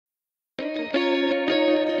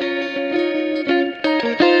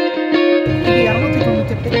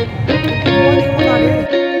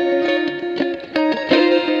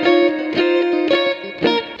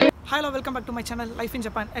My channel life in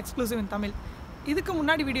Japan exclusive இன் தமிழ். இதுக்கு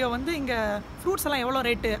முன்னாடி video வந்து இங்கே ஃப்ரூட்ஸ் எல்லாம் எவ்வளோ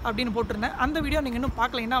ரேட்டு அப்படின்னு போட்டிருந்தேன். அந்த வீடியோ நீங்கள் இன்னும்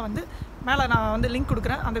பார்க்கலைன்னா வந்து மேலே நான் வந்து லிங்க்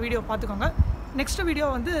கொடுக்குறேன், அந்த வீடியோ பார்த்துக்கோங்க. நெக்ஸ்ட் வீடியோ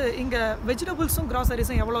வந்து இங்கே வெஜிடபிள்ஸும்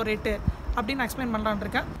க்ராசரிஸும் எவ்வளோ ரேட்டு அப்படின்னு நான் எக்ஸ்பிளைன் பண்ணலான்னு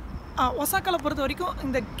இருக்கேன். ஒசாக்காவில் பொறுத்த வரைக்கும்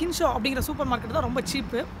இந்த கின்ஷோ அப்படிங்கிற சூப்பர் மார்க்கெட் தான் ரொம்ப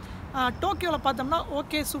சீப்பு. டோக்கியோவில் பார்த்தோம்னா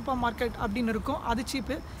ஓகே சூப்பர் மார்க்கெட் அப்படின்னு இருக்கும், அது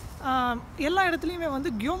சீப்பு. எல்லா இடத்துலையுமே வந்து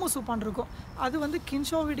கியோமு சூப்பான் இருக்கும், அது வந்து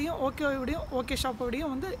கின்ஷோ விடையும் ஓகே ஷாப்பை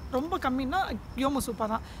விடையும் வந்து ரொம்ப கம்மின்னா கியோமு சூப்பா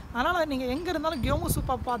தான். அதனால் நீங்கள் எங்கே இருந்தாலும் கியோமு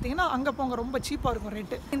சூப்பா பார்த்தீங்கன்னா அங்கே போங்க, ரொம்ப சீப்பாக இருக்கும்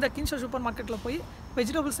ரேட்டு. இந்த கின்ஷோ சூப்பர் மார்க்கெட்டில் போய்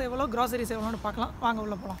வெஜிடபிள்ஸ் எவ்வளோ க்ராசரிஸ் எவ்வளோன்னு பார்க்கலாம், வாங்க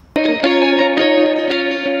உள்ள போகலாம்.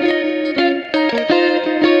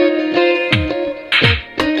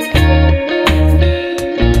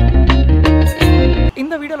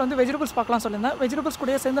 இந்த வீடியோவில் வந்து வெஜிடபிள்ஸ் பார்க்கலாம் சொல்லியிருந்தேன். வெஜிடபிள்ஸ்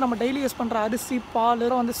கூட சேர்ந்து நம்ம டெய்லி யூஸ் பண்ணுற அரிசி, பால்,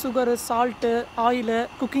 வந்து sugar, salt, oil,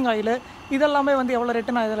 cooking oil, இதெல்லாமே வந்து எவ்வளோ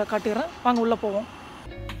ரேட்டு நான் இதில் காட்டிடுறேன், வாங்க உள்ளே போவோம்.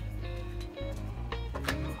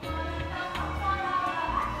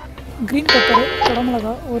 க்ரீன் பெப்பரு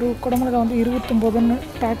குடமிளகா, ஒரு குடமிளகா வந்து 29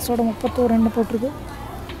 டேக்ஸோட 31 போட்டிருக்கு.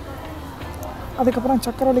 அதுக்கப்புறம்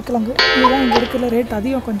சக்கரவள்ளி கிழங்கு, இதுதான் இங்கே இருக்கிற ரேட்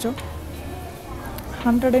அதிகம் கொஞ்சம்,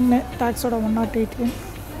 100 டேக்ஸோட 108.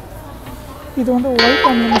 இது வந்து ஒயிட்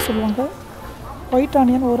ஆனியன் சொல்லுவாங்க. ஒயிட்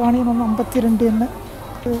ஆனியன், ஒரு ஆனியன் வந்து 52.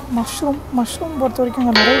 மஷ்ரூம் பொறுத்த வரைக்கும்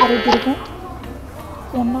அங்கே நிறைய வெரைட்டி இருக்கும்,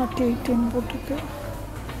 108 போட்டிருக்கு.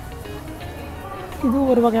 இதுவும்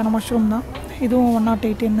ஒரு வகையான மஷ்ரூம் தான், இதுவும்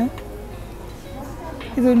 108.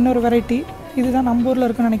 இது இன்னொரு வெரைட்டி, இதுதான் நம்ம ஊரில்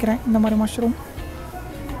இருக்குன்னு நினைக்கிறேன் இந்த மாதிரி மஷ்ரூம்,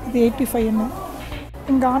 இது 85.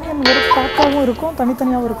 இங்கே ஆனியன் ஒரு பேக்காகவும் இருக்கும்,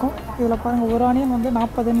 தனித்தனியாகவும் இருக்கும். இதில் பாருங்கள், ஒரு ஆனியன் வந்து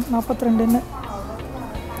 42.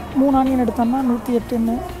 3 ஆனியன் எடுத்தோம்னா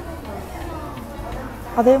 108.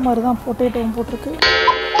 அதே மாதிரி தான் பொட்டேட்டோவும் போட்டிருக்கு,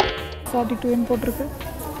 42 போட்டிருக்கு.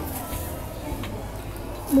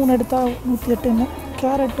 3 எடுத்தால் 108.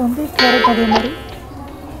 கேரட் அதே மாதிரி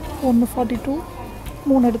 142,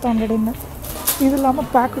 3 எடுத்தால் 100. இது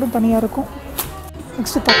இல்லாமல் பேக்கடும் தனியாக இருக்கும்.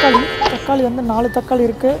 நெக்ஸ்ட்டு தக்காளி வந்து 4 தக்காளி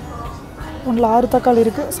இருக்குது, 6 தக்காளி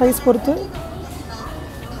இருக்குது, சைஸ் பொறுத்து.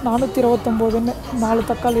 429 4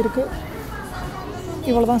 தக்காளி இருக்குது,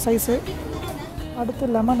 இவ்வளோ தான் சைஸு. அடுத்து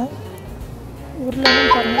லெமனு, ஒரு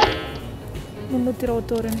லெமன் பாருங்கள்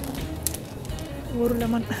 321 ஒரு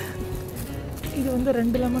லெமன். இது வந்து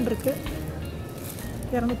 2 லெமன் இருக்குது,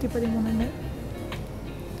 213.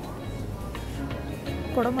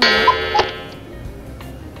 குடமிளகா,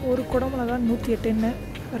 ஒரு குடமிளகா 108,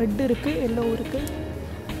 ரெட்டு இருக்குது, எல்லோ இருக்குது.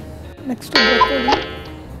 நெக்ஸ்ட்டு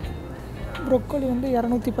ப்ரொக்கோலி வந்து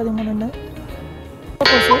 213.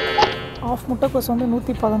 முட்டைக்கோசு, ஆஃப் முட்டைக்கோசு வந்து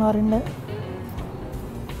 116.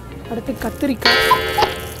 அடுத்து கத்திரிக்காய்,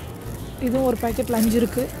 இதுவும் ஒரு பேக்கெட்டில் 5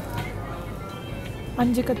 இருக்குது,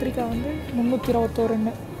 5 கத்திரிக்காய் வந்து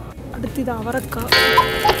 321. அடுத்து இது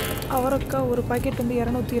அவரைக்காய் ஒரு பேக்கெட் வந்து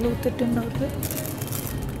 278 வருது,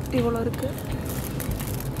 இவ்வளோ இருக்குது.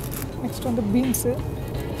 நெக்ஸ்ட் வந்து பீன்ஸு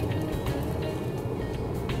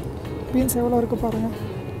எவ்வளோ இருக்குது பாருங்கள்,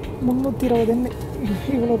 320,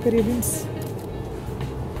 இவ்வளோ பெரிய பீன்ஸ்.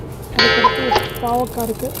 அதுக்கடுத்து பாவக்காய்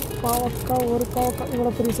இருக்குது, ஒரு பாவக்காய்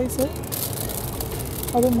இவ்வளோ பெரிய சைஸு,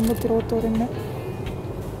 அது 321.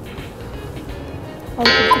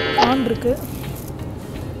 அதுக்கடுத்து கான் இருக்குது,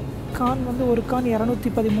 கான் வந்து ஒரு கான்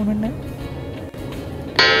 213.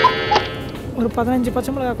 ஒரு 15 பச்சை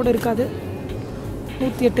மிளகாய் கூட இருக்காது,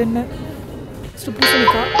 108. நெக்ஸ்ட்டு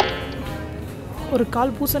பூசணிக்காய், ஒரு 1/4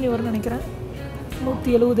 பூசணி வரும்னு நினைக்கிறேன்,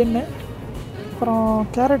 170. அப்புறம்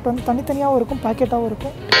கேரட் வந்து தனித்தனியாகவும் இருக்கும், பேக்கெட்டாகவும்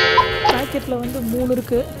இருக்கும். பேக்கெட்டில் வந்து 3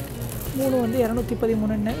 இருக்குது, 3 வந்து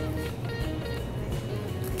 213.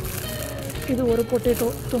 இது ஒரு பொட்டேட்டோ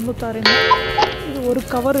 96. இது ஒரு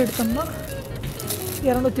கவர் எடுத்தோம்னா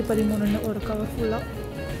 213, ஒரு கவர் ஃபுல்லாக.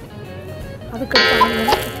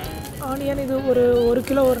 அதுக்கடுத்து ஆனியன் இது ஒரு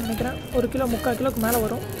கிலோ வரும் நினைக்கிறேன், 1 கிலோ 3/4 கிலோக்கு மேலே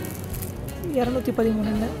வரும்,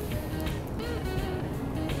 213.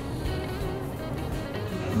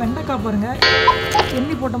 வெண்டைக்காய் பாருங்கள்,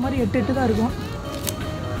 எண்ணி போட்ட மாதிரி 8 தான் இருக்கும்,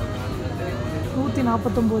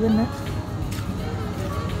 149.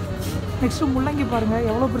 நெக்ஸ்ட்டு முள்ளங்கி பாருங்கள்,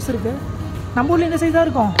 எவ்வளோ பெருசு இருக்குது. நம்ம ஊரில் என்ன சைஸாக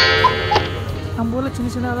இருக்கும், நம்ம ஊரில்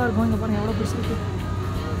சின்னதாக தான் இருக்கும். இங்கே பாருங்கள் எவ்வளோ பெருசு இருக்குது,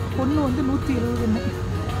 ஒன்று வந்து 170.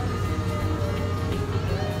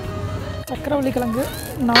 சக்கரவள்ளி கிழங்கு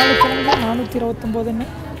 4 கிழங்கு 429.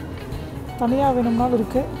 தனியாக வேணும்னாலும்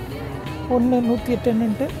இருக்குது,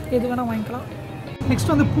 108. எது வேணால் வாங்கிக்கலாம்.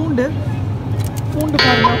 நெக்ஸ்ட் வந்து பூண்டு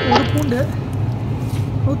பாருங்கள், ஒரு பூண்டு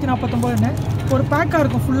 149. ஒரு பேக்காக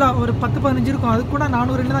இருக்கும் ஃபுல்லாக, ஒரு 10-15 இருக்கும், அது கூட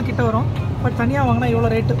 400 தான் கிட்ட வரும். பட் தனியாக வாங்கினா இவ்வளோ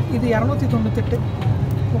ரேட்டு, இது 298,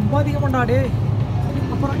 ரொம்ப அதிகமாண்டாடே.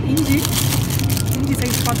 அப்புறம் இஞ்சி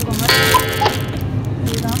சைஸ் பார்த்துக்கோங்க,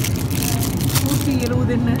 இதுதான்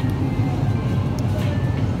 70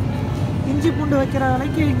 இஞ்சி பூண்டு வைக்கிற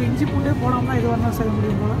விலைக்கு இங்கே இஞ்சி பூண்டே போனோம்னா இது வரலாம் செய்ய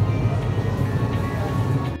முடியும் போல்.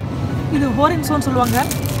 இது ஹோரின்சோன்னு சொல்லுவாங்க.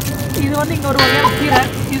 இது வந்து இங்கே ஒரு வகையான கீரை.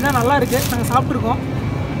 இதுதான் நல்லா இருக்குது, நாங்கள் சாப்பிட்ருக்கோம்.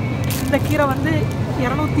 இந்த கீரை வந்து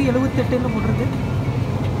 278 போடுறது.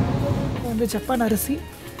 வந்து ஜப்பான் அரிசி.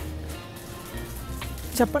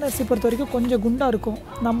 ஜப்பான் அரிசி பொறுத்த வரைக்கும் கொஞ்சம் குண்டாக இருக்கும்,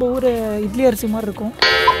 நம்ம ஊர் இட்லி அரிசி மாதிரி இருக்கும்.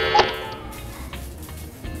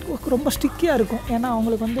 ரொம்ப ஸ்டிக்கியாக இருக்கும், ஏன்னா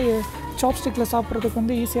அவங்களுக்கு வந்து சாப்ஸ்டிக்கில் சாப்பிட்றதுக்கு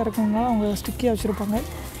வந்து ஈஸியாக இருக்குங்க, அவங்க ஸ்டிக்கியாக வச்சுருப்பாங்க.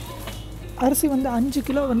 அரிசி வந்து 5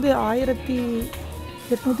 கிலோ வந்து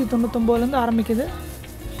 1899 ஆரம்பிக்குது.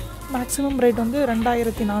 மேக்ஸிமம் ரேட் வந்து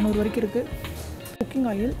 2400 வரைக்கும் இருக்குது. குக்கிங்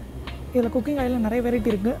ஆயில், இதில் குக்கிங் ஆயிலில் நிறைய வெரைட்டி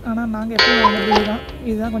இருக்குது. ஆனால் நாங்கள் எப்போயும் வாங்குறது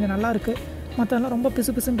இதுதான் கொஞ்சம் நல்லாயிருக்கு. மற்றதெல்லாம் ரொம்ப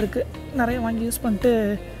பிசு பிசுன்னு இருக்குது. நிறைய வாங்கி யூஸ் பண்ணிட்டு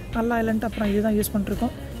நல்லா இல்லைன்ட்டு அப்புறம் இதுதான் யூஸ்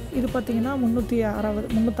பண்ணிருக்கோம். இது பார்த்திங்கன்னா 360,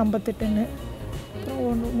 358, அப்புறம்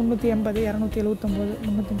 380, 279,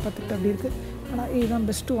 338 அப்படி இருக்குது. ஆனால் இதுதான்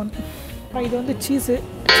பெஸ்ட்டு ஒன். அப்புறம் இது வந்து சீஸு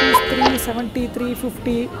 370,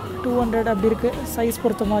 350, 200 அப்படி இருக்குது, சைஸ்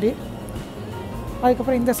பொறுத்த மாதிரி.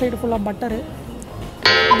 அதுக்கப்புறம் இந்த சைடு ஃபுல்லாக பட்டரு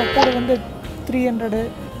வந்து 300,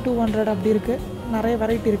 200 அப்படி இருக்குது. நிறைய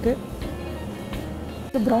வெரைட்டி இருக்குது.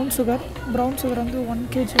 இது ப்ரௌன் சுகர் வந்து 1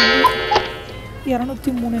 kg வந்து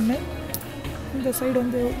 203. இந்த சைடு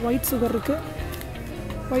வந்து ஒயிட் சுகர் இருக்குது.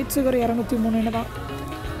 ஒயிட் சுகர் 203 தான்.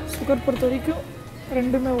 சுகர் பொறுத்த வரைக்கும்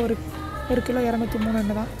ரெண்டுமே ஒரு கிலோ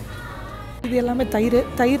 203 தான். இது எல்லாமே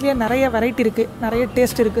தயிர்லேயே நிறைய வெரைட்டி இருக்குது, நிறைய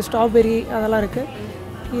டேஸ்ட் இருக்குது. ஸ்ட்ராபெரி அதெல்லாம் இருக்குது.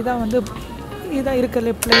 இதான்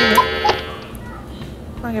இருக்கிறதுல பிளெயின்.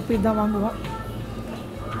 நாங்கள் எப்போ இதுதான் வாங்குவோம்.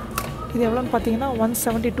 இது எவ்வளோன்னு பார்த்தீங்கன்னா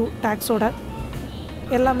 172 டேக்ஸோட.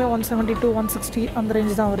 எல்லாமே 172, 160 அந்த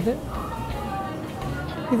ரேஞ்சு தான் வருது.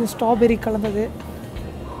 இது ஸ்ட்ராபெரி கலந்தது,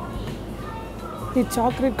 இது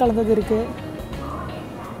சாக்லேட் கலந்தது இருக்குது.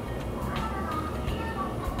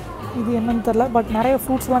 இது என்னன்னு தெரில, பட் நிறைய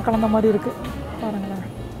ஃப்ரூட்ஸ்லாம் கலந்த மாதிரி இருக்குது. பாருங்களேன்.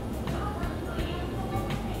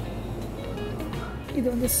 இது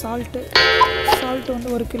வந்து சால்ட்டு வந்து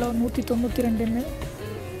 1 கிலோ 192.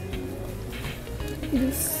 இது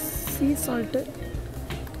சீ சால்ட்டு,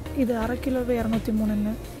 இது அரை கிலோவே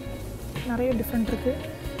 203. நிறைய டிஃப்ரெண்ட் இருக்குது,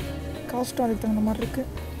 காஸ்ட்டும் அதுக்கு தகுந்த மாதிரி இருக்குது.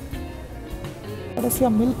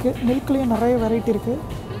 கடைசியாக மில்க்லேயும் நிறைய வெரைட்டி இருக்குது.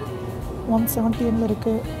 170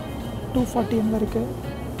 இருக்குது, 240 இருக்குது,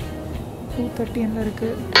 230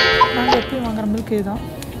 இருக்குது. நாங்கள் எப்பயும் வாங்குகிற மில்க் இதுதான்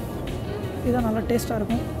நல்லா டேஸ்ட்டாக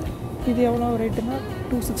இருக்கும். இது எவ்வளோ ரேட்டுன்னா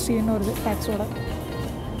 260 வருது டேக்ஸோட.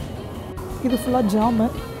 இது ஃபுல்லாக ஜாமு,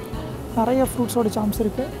 நிறைய ஃப்ரூட்ஸோட ஜாம்ஸ்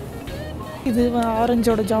இருக்குது. இது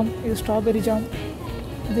ஆரஞ்சோட ஜாம், இது ஸ்ட்ராபெரி ஜாம்,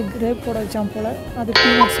 இது கிரேப்போட ஜாம் போல், அது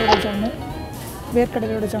பீனட்ஸோட ஜாமு,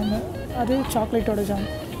 வேர்க்கடலையோட ஜாமு, அது சாக்லேட்டோட ஜாம்.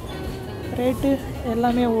 ரேட்டு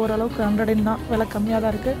எல்லாமே ஓரளவுக்கு 100 தான், விலை கம்மியாக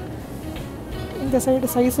தான் இருக்குது. இந்த சைடு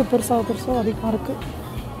சைஸு பெருசாக அதிகமாக இருக்குது.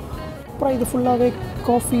 அப்புறம் இது ஃபுல்லாகவே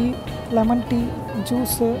காஃபி, லெமன் டீ,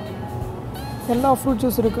 ஜூஸு, எல்லா ஃப்ரூட்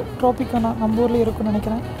ஜூஸ் இருக்குது. ட்ராபிக்கானா நம்ம ஊர்லேயும் இருக்குன்னு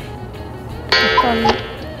நினைக்கிறேன். தக்காளி,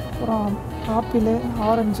 அப்புறம் ஆப்பிள்,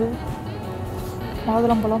 ஆரஞ்சு,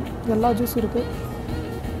 மாதுளம்பழம், எல்லா ஜூஸும் இருக்குது.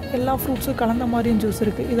 எல்லா ஃப்ரூட்ஸும் கலந்த மாதிரியும் ஜூஸ்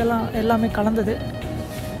இருக்குது. இதெல்லாம் எல்லாமே கலந்தது.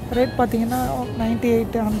 ரேட் பார்த்திங்கன்னா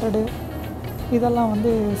 98, 100. இதெல்லாம்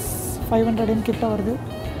வந்து 500 கிட்ட வருது.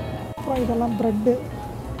 அப்புறம் இதெல்லாம் ப்ரெட்டு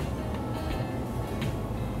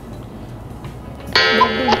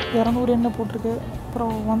 200 போட்டிருக்கு.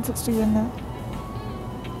 அப்புறம் 160.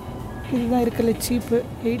 இதுதான் இருக்கிறதுல சீப்பு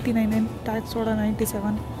 89, டேக்ஸோட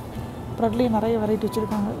 97. ப்ரெட்லேயும் நிறைய வெரைட்டி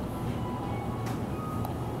வச்சுருக்காங்க.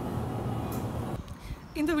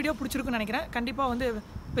 இந்த வீடியோ பிடிச்சிருக்குன்னு நினைக்கிறேன். கண்டிப்பாக வந்து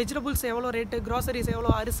வெஜிடபிள்ஸ் எவ்வளோ ரேட்டு, க்ராசரிஸ் எவ்வளோ,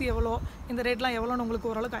 அரிசி எவ்வளோ, இந்த ரேட்லாம் எவ்வளோன்னு உங்களுக்கு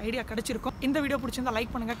ஓரளவுக்கு ஐடியா கிடச்சிருக்கும். இந்த வீடியோ பிடிச்சிருந்தா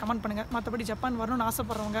லைக் பண்ணுங்கள், கமெண்ட் பண்ணுங்கள். மற்றபடி ஜப்பான் வரணும்னு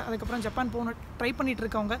ஆசைப்படுறவங்க, அதுக்கப்புறம் ஜப்பான் போகணும் ட்ரை பண்ணிட்டு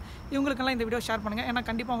இருக்கவங்க, இவங்களுக்கெல்லாம் இந்த வீடியோ ஷேர் பண்ணுங்கள். ஏன்னா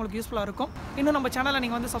கண்டிப்பாக உங்களுக்கு யூஸ்ஃபுல்லாக இருக்கும். இன்னும் நம்ம சேனலை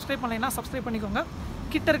நீங்கள் வந்து சப்ஸ்கிரைப் பண்ணலைன்னா சப்ஸ்கிரைப் பண்ணிக்கோங்க.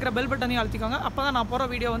 கிட்ட இருக்கிற பெல் பட்டனையும் அழுத்திக்கோங்க. அப்போ தான் நான் போகிற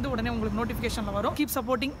வீடியோ வந்து உடனே உங்களுக்கு நோட்டிஃபிகேஷனில் வரும். Keep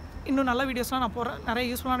supporting. இன்னும் நல்ல வீடியோஸ்லாம் நான் போகிறேன், நிறைய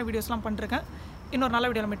யூஸ்ஃபுல்லான வீடியோஸ்லாம் பண்ணிருக்கேன். இன்னொரு நல்ல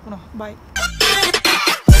வீடியோவில் மீட் பண்ணுவோம். பாய்.